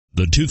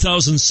The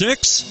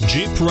 2006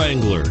 Jeep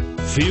Wrangler.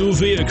 Few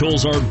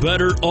vehicles are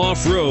better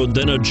off-road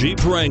than a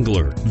Jeep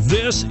Wrangler.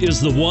 This is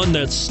the one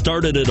that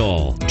started it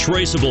all.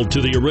 Traceable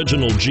to the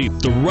original Jeep,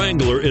 the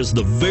Wrangler is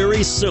the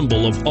very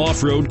symbol of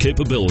off-road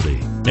capability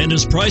and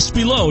is priced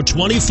below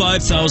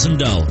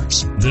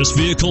 $25,000. This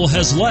vehicle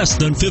has less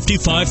than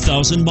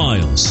 55,000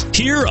 miles.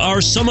 Here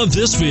are some of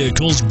this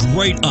vehicle's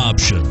great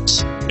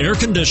options: air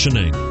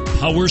conditioning,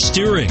 power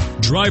steering,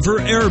 driver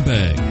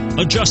airbag,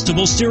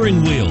 adjustable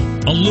steering wheel,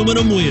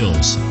 aluminum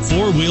wheels,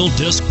 four-wheel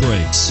disc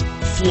brakes,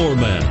 floor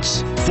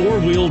mats,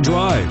 four-wheel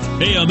drive,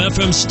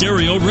 AM/FM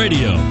stereo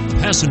radio,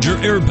 passenger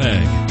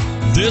airbag.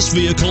 This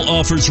vehicle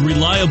offers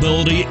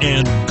reliability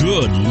and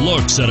good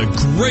looks at a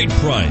great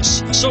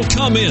price. So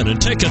come in and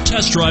take a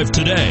test drive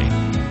today.